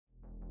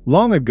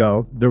Long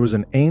ago, there was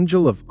an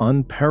angel of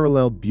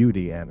unparalleled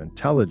beauty and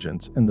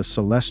intelligence in the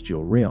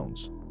celestial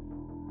realms.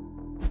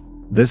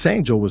 This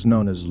angel was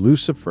known as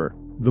Lucifer,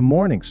 the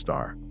morning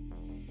star.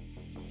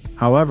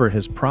 However,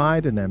 his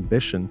pride and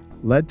ambition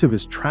led to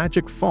his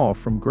tragic fall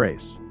from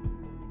grace.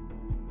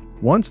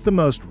 Once the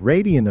most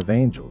radiant of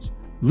angels,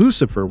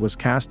 Lucifer was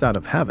cast out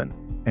of heaven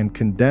and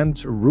condemned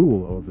to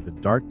rule over the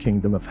dark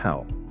kingdom of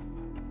hell.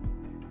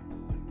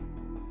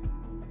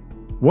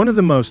 One of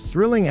the most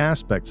thrilling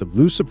aspects of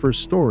Lucifer's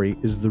story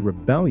is the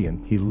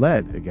rebellion he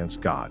led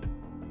against God.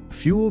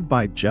 Fueled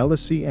by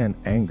jealousy and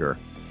anger,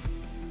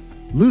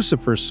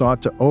 Lucifer sought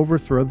to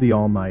overthrow the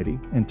Almighty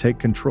and take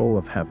control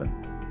of heaven.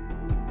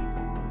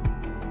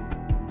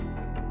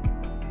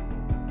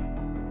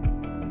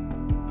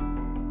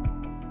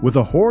 With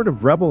a horde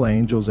of rebel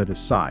angels at his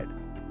side,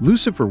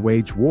 Lucifer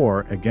waged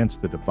war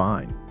against the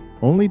divine,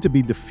 only to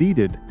be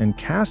defeated and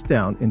cast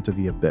down into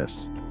the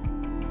abyss.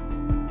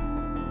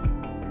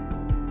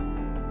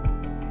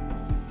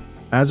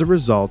 As a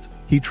result,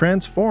 he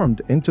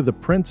transformed into the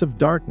Prince of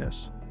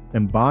Darkness,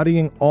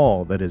 embodying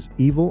all that is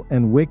evil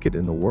and wicked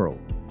in the world.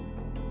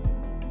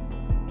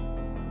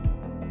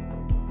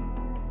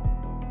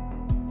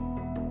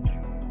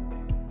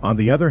 On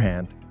the other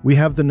hand, we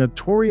have the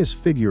notorious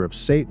figure of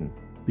Satan,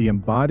 the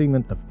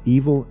embodiment of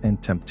evil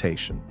and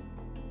temptation.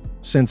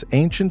 Since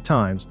ancient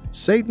times,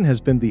 Satan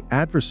has been the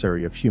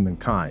adversary of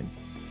humankind,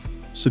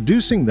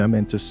 seducing them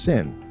into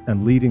sin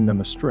and leading them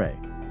astray.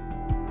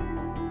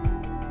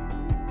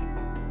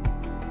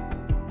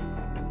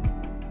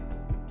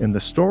 In the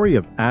story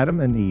of Adam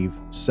and Eve,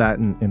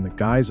 Satan, in the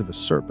guise of a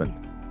serpent,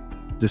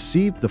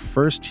 deceived the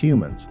first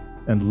humans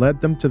and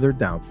led them to their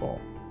downfall.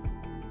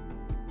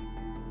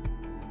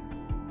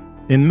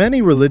 In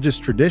many religious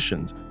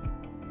traditions,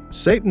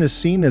 Satan is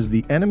seen as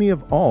the enemy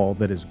of all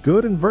that is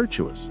good and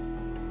virtuous.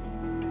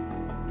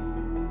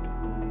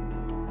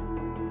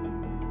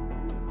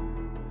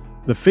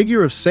 The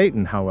figure of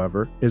Satan,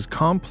 however, is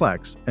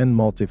complex and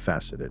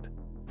multifaceted.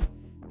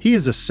 He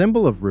is a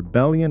symbol of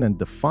rebellion and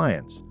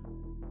defiance,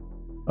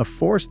 a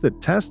force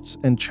that tests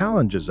and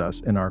challenges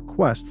us in our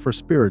quest for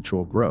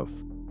spiritual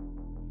growth.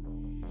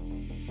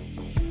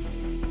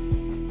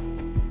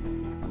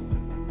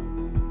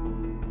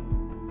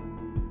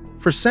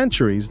 For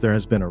centuries, there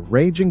has been a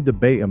raging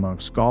debate among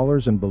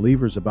scholars and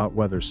believers about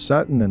whether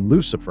Satan and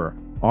Lucifer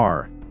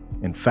are,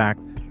 in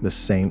fact, the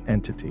same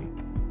entity.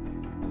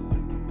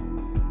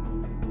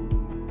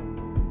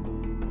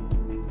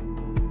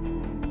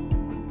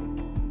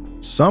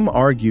 Some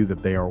argue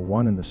that they are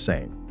one and the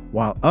same,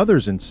 while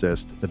others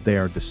insist that they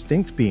are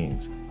distinct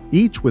beings,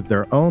 each with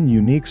their own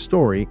unique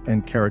story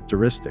and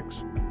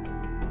characteristics.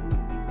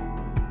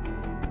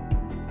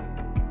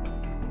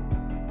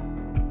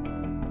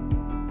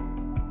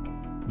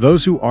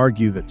 Those who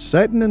argue that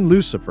Satan and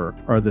Lucifer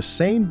are the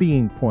same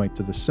being point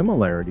to the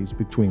similarities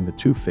between the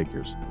two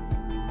figures.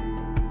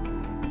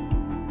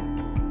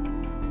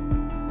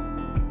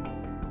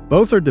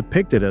 Both are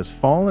depicted as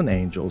fallen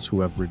angels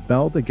who have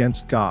rebelled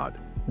against God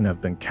and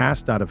have been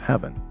cast out of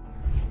heaven.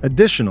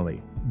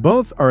 Additionally,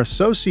 both are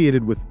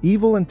associated with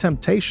evil and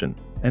temptation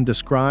and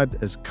described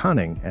as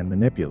cunning and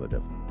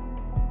manipulative.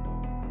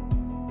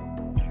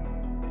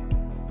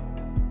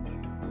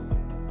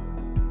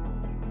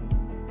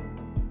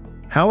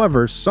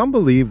 However, some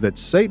believe that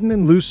Satan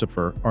and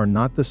Lucifer are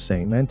not the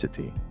same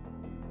entity.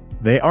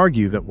 They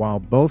argue that while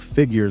both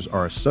figures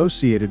are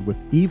associated with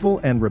evil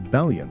and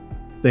rebellion,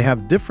 they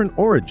have different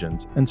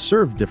origins and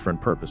serve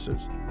different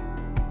purposes.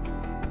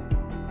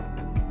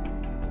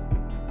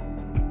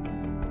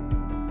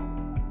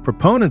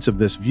 Proponents of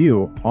this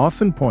view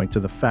often point to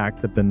the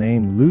fact that the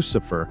name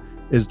Lucifer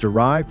is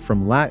derived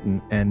from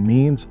Latin and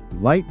means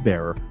light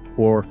bearer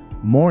or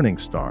morning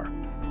star.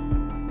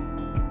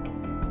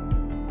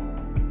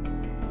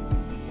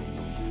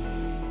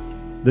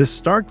 This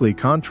starkly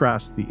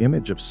contrasts the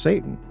image of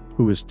Satan,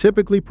 who is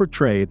typically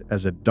portrayed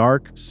as a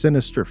dark,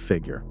 sinister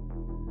figure.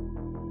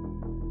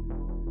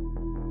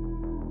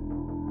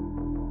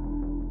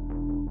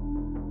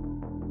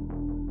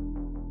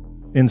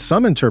 In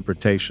some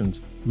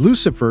interpretations,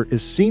 Lucifer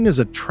is seen as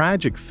a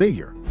tragic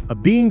figure, a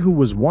being who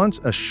was once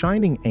a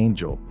shining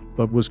angel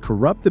but was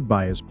corrupted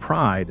by his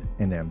pride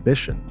and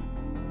ambition.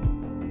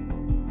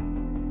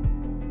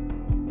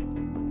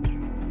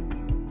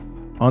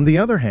 On the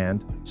other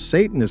hand,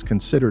 Satan is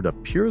considered a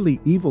purely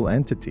evil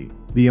entity,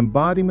 the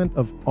embodiment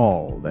of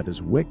all that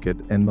is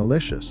wicked and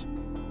malicious.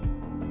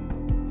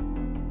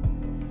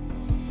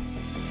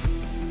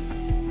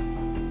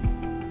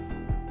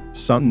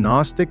 Some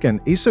Gnostic and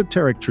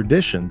esoteric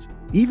traditions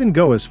even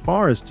go as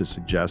far as to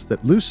suggest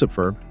that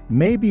Lucifer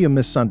may be a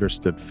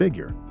misunderstood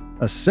figure,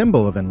 a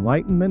symbol of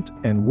enlightenment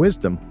and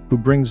wisdom who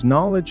brings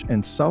knowledge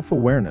and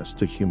self-awareness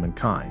to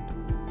humankind.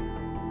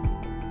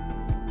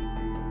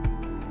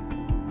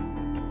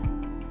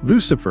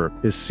 Lucifer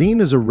is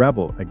seen as a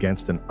rebel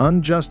against an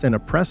unjust and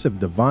oppressive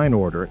divine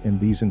order in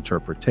these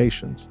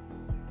interpretations.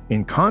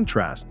 In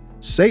contrast,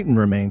 Satan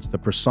remains the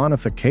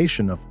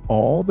personification of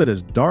all that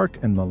is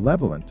dark and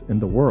malevolent in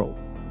the world.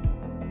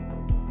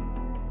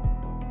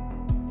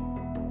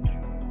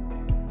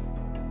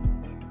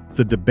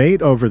 The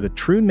debate over the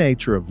true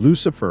nature of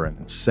Lucifer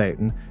and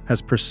Satan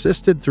has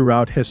persisted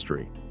throughout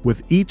history,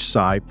 with each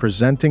side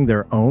presenting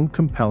their own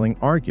compelling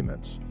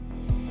arguments.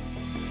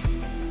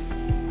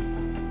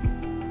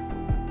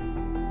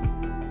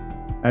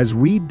 As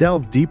we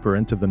delve deeper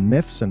into the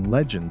myths and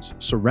legends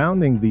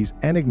surrounding these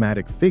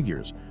enigmatic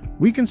figures,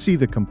 we can see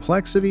the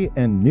complexity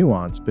and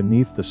nuance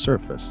beneath the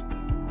surface.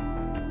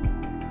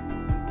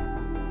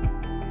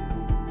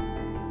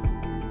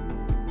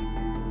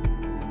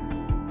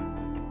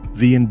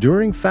 The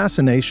enduring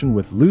fascination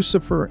with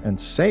Lucifer and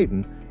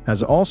Satan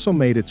has also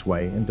made its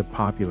way into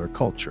popular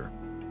culture.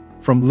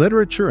 From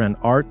literature and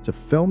art to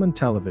film and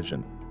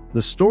television,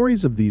 the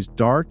stories of these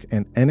dark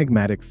and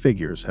enigmatic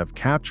figures have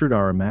captured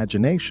our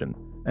imagination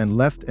and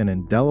left an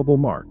indelible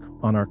mark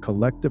on our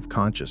collective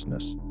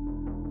consciousness.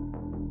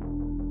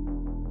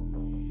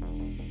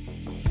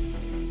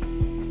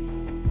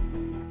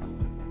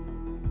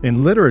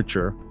 In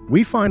literature,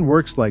 we find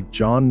works like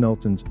John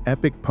Milton's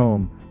epic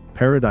poem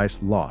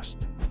Paradise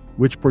Lost,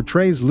 which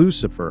portrays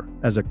Lucifer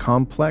as a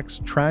complex,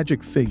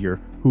 tragic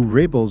figure who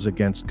rebels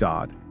against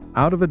God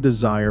out of a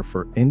desire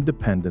for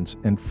independence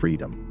and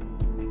freedom.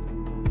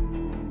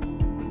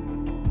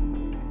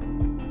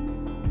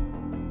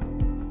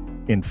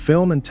 In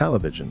film and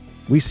television,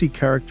 we see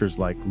characters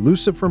like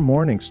Lucifer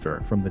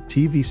Morningstar from the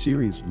TV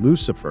series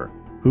Lucifer,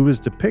 who is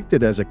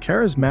depicted as a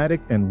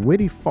charismatic and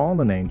witty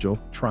fallen angel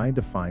trying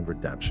to find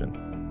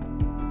redemption.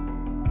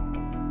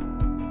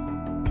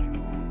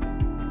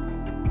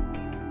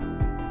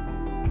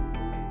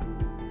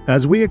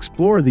 As we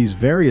explore these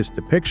various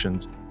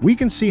depictions, we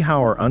can see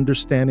how our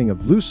understanding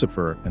of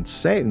Lucifer and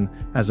Satan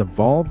has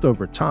evolved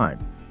over time,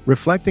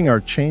 reflecting our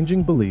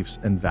changing beliefs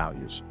and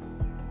values.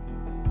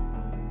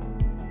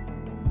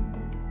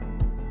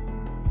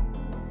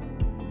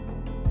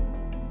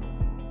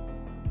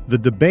 The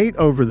debate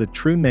over the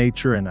true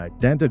nature and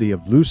identity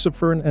of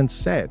Lucifer and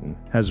Satan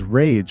has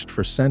raged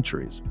for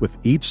centuries, with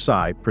each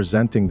side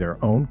presenting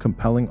their own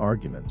compelling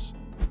arguments.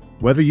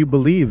 Whether you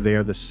believe they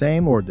are the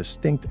same or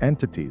distinct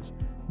entities,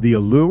 the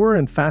allure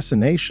and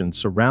fascination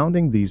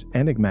surrounding these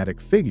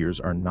enigmatic figures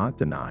are not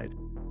denied.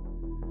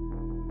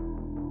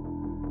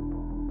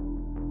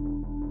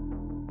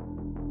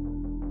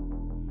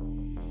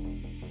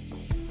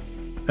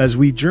 As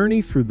we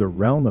journey through the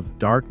realm of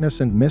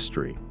darkness and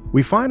mystery,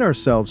 we find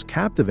ourselves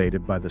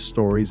captivated by the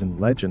stories and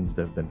legends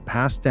that have been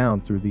passed down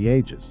through the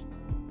ages.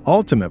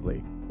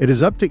 Ultimately, it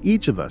is up to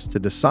each of us to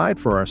decide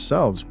for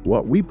ourselves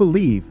what we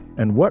believe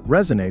and what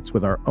resonates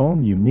with our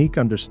own unique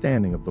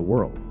understanding of the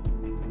world.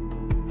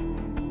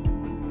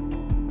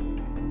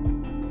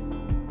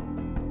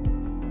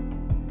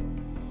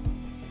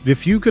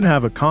 If you could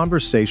have a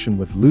conversation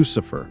with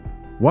Lucifer,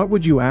 what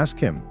would you ask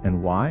him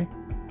and why?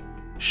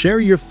 Share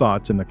your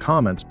thoughts in the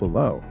comments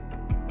below.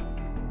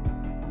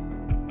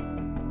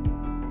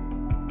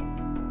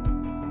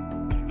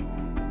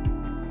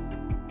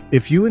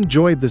 If you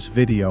enjoyed this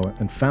video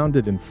and found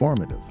it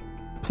informative,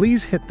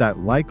 please hit that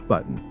like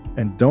button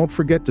and don't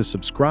forget to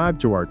subscribe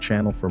to our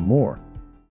channel for more.